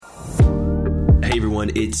Hey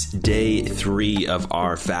everyone, it's day 3 of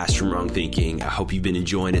our Fast from Wrong Thinking. I hope you've been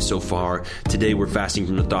enjoying it so far. Today we're fasting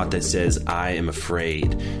from the thought that says, I am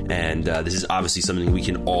afraid. And this is obviously something we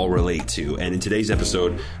can all relate to. And in today's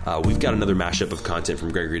episode, we've got another mashup of content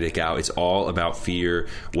from Gregory Dickow. It's all about fear,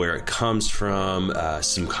 where it comes from,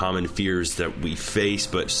 some common fears that we face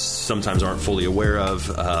but sometimes aren't fully aware of,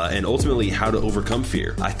 and ultimately how to overcome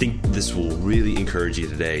fear. I think this will really encourage you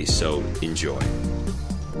today, so enjoy.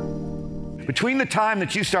 Between the time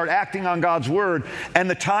that you start acting on God's word and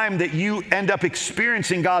the time that you end up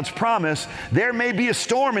experiencing God's promise, there may be a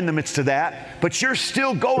storm in the midst of that, but you're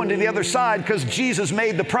still going to the other side because Jesus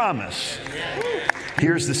made the promise.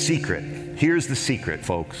 Here's the secret. Here's the secret,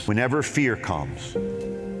 folks. Whenever fear comes,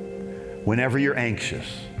 whenever you're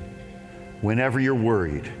anxious, whenever you're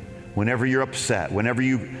worried, whenever you're upset, whenever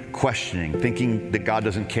you're questioning, thinking that God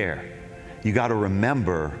doesn't care, you got to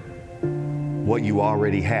remember what you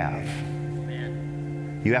already have.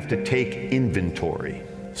 You have to take inventory.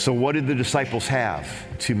 So what did the disciples have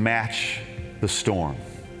to match the storm?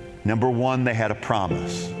 Number one, they had a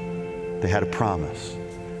promise. They had a promise.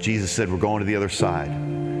 Jesus said, we're going to the other side.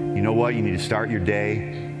 You know what? You need to start your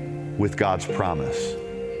day with God's promise.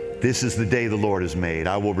 This is the day the Lord has made.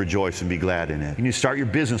 I will rejoice and be glad in it. You need to start your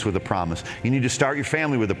business with a promise. You need to start your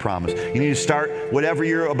family with a promise. You need to start whatever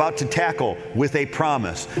you're about to tackle with a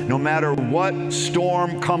promise. No matter what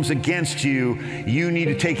storm comes against you, you need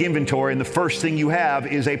to take inventory, and the first thing you have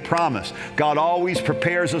is a promise. God always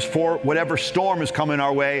prepares us for whatever storm is coming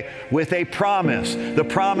our way with a promise. The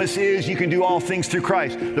promise is you can do all things through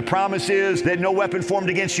Christ. The promise is that no weapon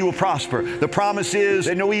formed against you will prosper. The promise is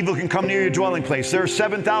that no evil can come near your dwelling place. There are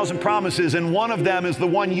 7,000 promises, and one of them is the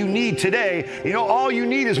one you need today. You know, all you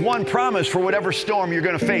need is one promise for whatever storm you're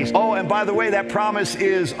going to face. Oh, and by the way, that promise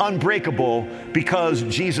is unbreakable because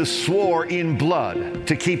Jesus swore in blood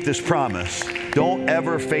to keep this promise. Don't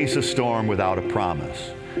ever face a storm without a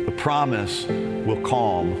promise. The promise will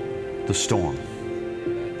calm the storm.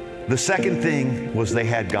 The second thing was they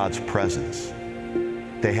had God's presence.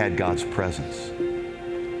 They had God's presence.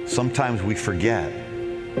 Sometimes we forget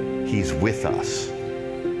He's with us.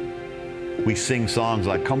 We sing songs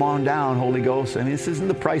like, come on down, Holy Ghost. I mean, this isn't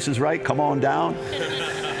The Price is Right. Come on down.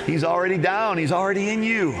 He's already down. He's already in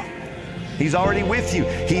you. He's already with you.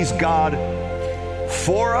 He's God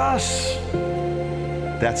for us.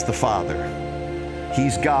 That's the Father.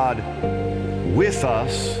 He's God with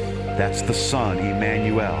us. That's the Son,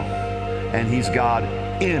 Emmanuel. And He's God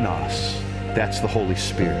in us. That's the Holy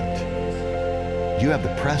Spirit. You have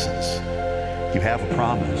the presence. You have a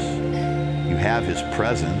promise. You have His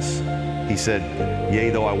presence. He said, yea,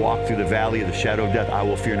 though I walk through the valley of the shadow of death, I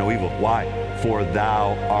will fear no evil. Why? For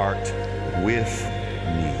thou art with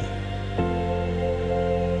me.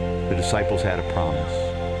 The disciples had a promise.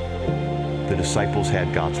 The disciples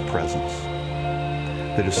had God's presence.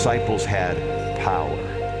 The disciples had power.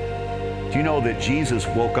 Do you know that Jesus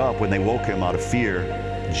woke up when they woke Him out of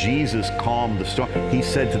fear? Jesus calmed the storm. He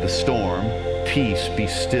said to the storm, peace, be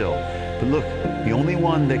still. But look, the only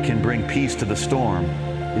one that can bring peace to the storm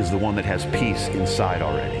is the one that has peace inside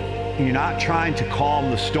already. You're not trying to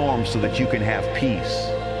calm the storm so that you can have peace.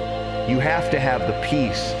 You have to have the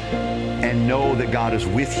peace and know that God is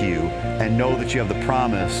with you and know that you have the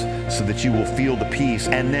promise so that you will feel the peace.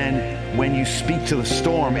 And then when you speak to the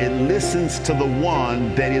storm, it listens to the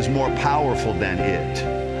one that is more powerful than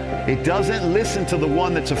it. It doesn't listen to the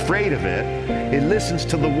one that's afraid of it. It listens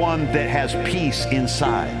to the one that has peace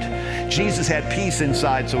inside. Jesus had peace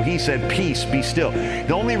inside, so He said, peace, be still.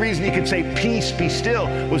 The only reason He could say, peace, be still,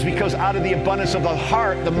 was because out of the abundance of the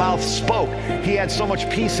heart, the mouth spoke. He had so much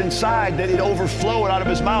peace inside that it overflowed out of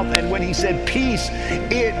His mouth. And when He said peace,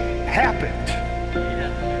 it happened.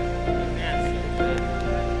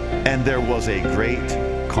 And there was a great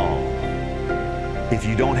calm. If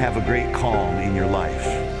you don't have a great calm in your life,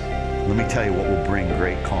 let me tell you what will bring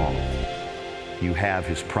great calm. You have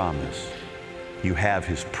His promise. You have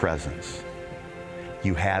His presence.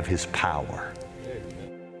 You have His power.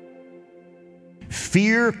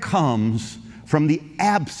 Fear comes from the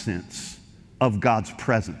absence of God's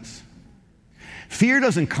presence. Fear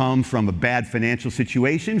doesn't come from a bad financial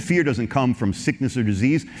situation. Fear doesn't come from sickness or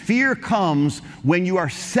disease. Fear comes when you are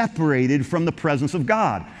separated from the presence of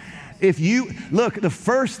God. If you look, the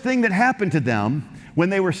first thing that happened to them when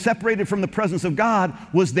they were separated from the presence of God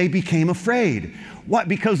was they became afraid. What?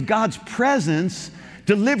 Because God's presence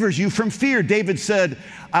delivers you from fear. David said,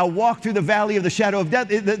 I'll walk through the valley of the shadow of death.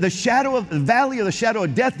 The valley of the shadow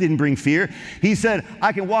of death didn't bring fear. He said,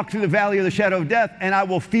 I can walk through the valley of the shadow of death and I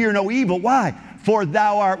will fear no evil. Why? For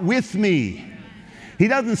thou art with me. He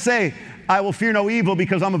doesn't say, I will fear no evil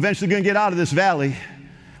because I'm eventually going to get out of this valley.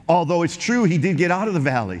 Although it's true, he did get out of the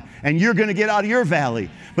valley, and you're going to get out of your valley.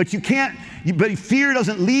 But but fear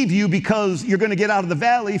doesn't leave you because you're going to get out of the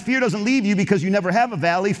valley. Fear doesn't leave you because you never have a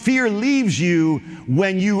valley. Fear leaves you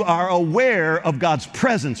when you are aware of God's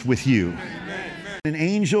presence with you. Amen. An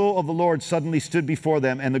angel of the Lord suddenly stood before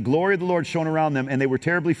them, and the glory of the Lord shone around them, and they were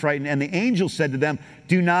terribly frightened. And the angel said to them,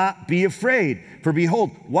 do not be afraid, for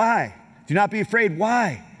behold, why? Do not be afraid.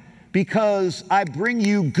 Why? Because I bring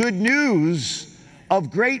you good news of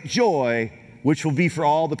great joy, which will be for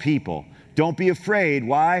all the people. Don't be afraid.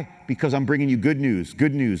 Why? Because I'm bringing you good news.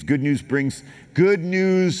 Good news. Good news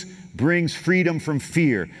brings freedom from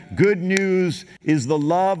fear. Good news is the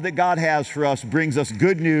love that God has for us, brings us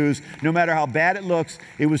good news, no matter how bad it looks.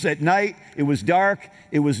 It was at night. It was dark.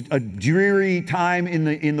 It was a dreary time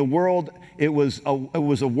in the world. It was a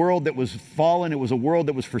world that was fallen. It was a world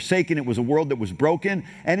that was forsaken. It was a world that was broken.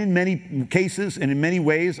 And in many cases and in many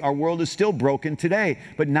ways, our world is still broken today.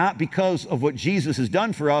 But not because of what Jesus has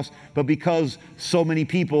done for us, but because so many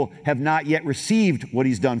people have not yet received what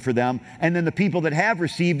he's done for them. And then the people that have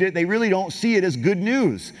received it, they really don't see it as good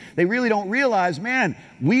news. They really don't realize, man,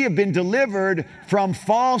 we have been delivered from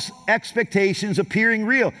false expectations appearing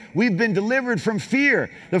real. We've been delivered from fear.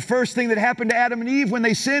 The first thing that happened to Adam and Eve when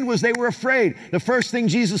they sinned was they were afraid. The first thing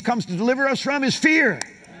Jesus comes to deliver us from is fear.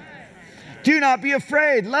 Do not be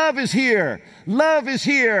afraid. Love is here. Love is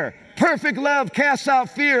here. Perfect love casts out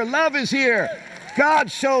fear. Love is here. God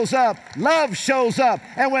shows up. Love shows up.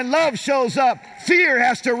 And when love shows up, fear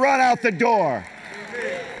has to run out the door.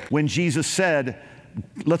 When Jesus said,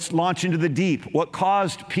 let's launch into the deep, what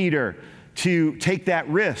caused Peter to take that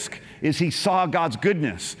risk is he saw God's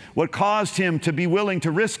goodness. What caused him to be willing to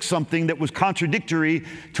risk something that was contradictory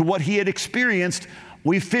to what he had experienced.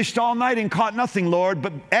 We fished all night and caught nothing, Lord,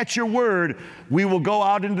 but at your word, we will go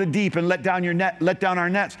out into the deep and let down our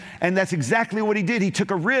nets. And that's exactly what he did. He took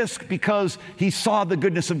a risk because he saw the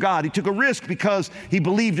goodness of God. He took a risk because he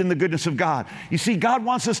believed in the goodness of God. You see, God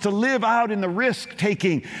wants us to live out in the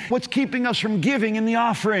risk-taking. What's keeping us from giving in the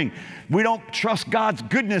offering? We don't trust God's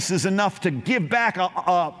goodness is enough to give back a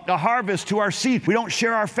harvest to our seed. We don't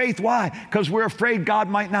share our faith. Why? Because we're afraid God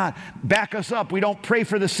might not back us up. We don't pray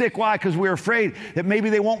for the sick. Why? Because we're afraid that maybe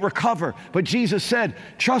they won't recover. But Jesus said,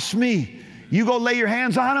 trust me. You go lay your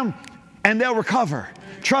hands on them and they'll recover.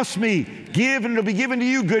 Trust me. Give and it'll be given to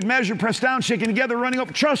you. Good measure, pressed down, shaken together, running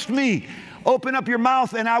up. Trust me. Open up your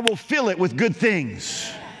mouth and I will fill it with good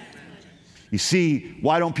things. You see,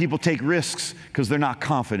 why don't people take risks? Because they're not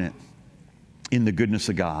confident in the goodness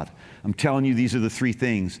of God. I'm telling you, these are the three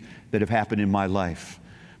things that have happened in my life.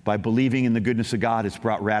 By believing in the goodness of God, it's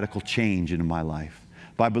brought radical change into my life.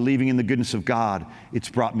 By believing in the goodness of God, it's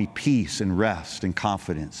brought me peace and rest and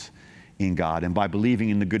confidence in God. And by believing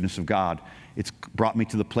in the goodness of God, it's brought me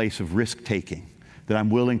to the place of risk-taking, that I'm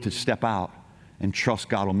willing to step out and trust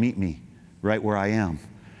God will meet me right where I am.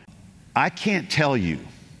 I can't tell you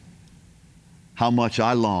how much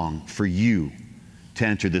I long for you to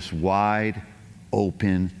enter this wide,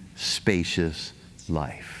 open, spacious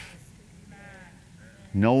life.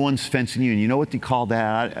 No one's fencing you. And you know what they call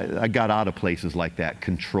that? I got out of places like that.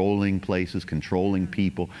 Controlling places, controlling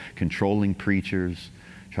people, controlling preachers,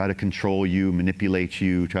 try to control you, manipulate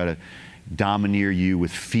you, try to domineer you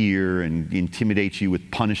with fear and intimidate you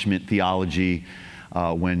with punishment theology,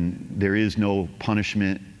 when there is no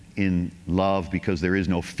punishment in love because there is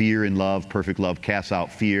no fear in love. Perfect love casts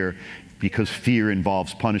out fear. Because fear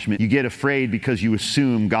involves punishment. You get afraid because you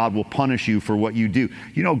assume God will punish you for what you do.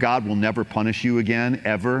 You know God will never punish you again,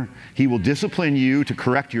 ever. He will discipline you to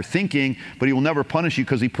correct your thinking, but he will never punish you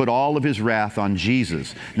because he put all of his wrath on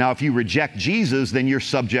Jesus. Now, if you reject Jesus, then you're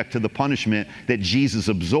subject to the punishment that Jesus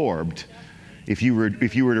absorbed. If you were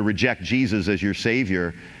to reject Jesus as your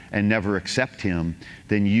Savior and never accept him,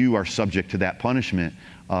 then you are subject to that punishment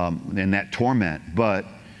and that torment. But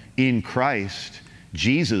in Christ,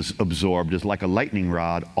 Jesus absorbed as like a lightning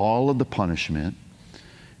rod all of the punishment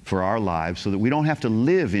for our lives so that we don't have to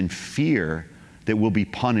live in fear that we'll be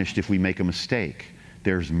punished if we make a mistake.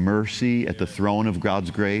 There's mercy at the throne of God's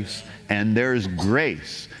grace, and there's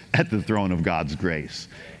grace at the throne of God's grace.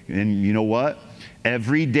 And you know what?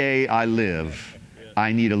 Every day I live,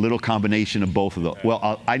 I need a little combination of both of those.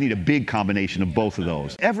 Well, I need a big combination of both of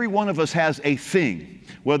those. Every one of us has a thing.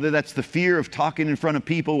 Whether that's the fear of talking in front of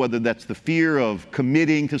people, whether that's the fear of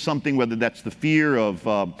committing to something, whether that's the fear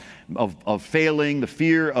of failing, the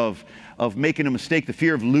fear of of making a mistake, the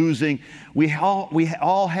fear of losing. We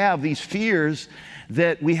all have these fears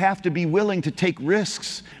that we have to be willing to take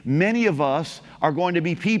risks. Many of us are going to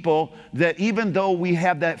be people that even though we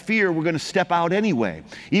have that fear, we're going to step out anyway.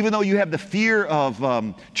 Even though you have the fear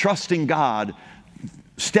of trusting God,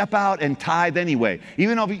 step out and tithe anyway.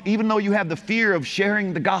 Even though you have the fear of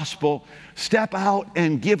sharing the gospel, step out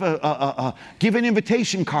and give an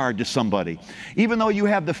invitation card to somebody. Even though you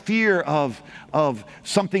have the fear of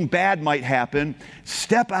something bad might happen,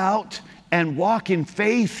 step out and walk in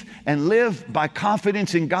faith and live by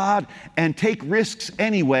confidence in God and take risks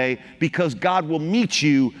anyway, because God will meet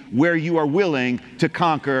you where you are willing to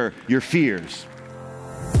conquer your fears.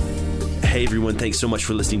 Hey everyone, thanks so much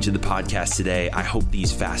for listening to the podcast today. I hope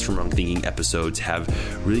these Fast from Wrong Thinking episodes have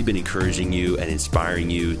really been encouraging you and inspiring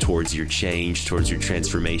you towards your change, towards your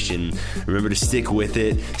transformation. Remember to stick with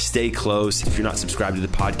it, stay close. If you're not subscribed to the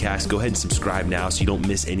podcast, go ahead and subscribe now so you don't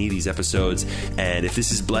miss any of these episodes. And if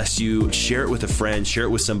this has blessed you, share it with a friend, share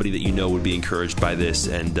it with somebody that you know would be encouraged by this,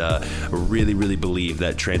 and really, really believe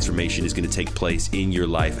that transformation is going to take place in your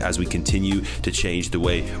life as we continue to change the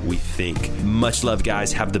way we think. Much love,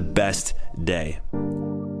 guys. Have the best day.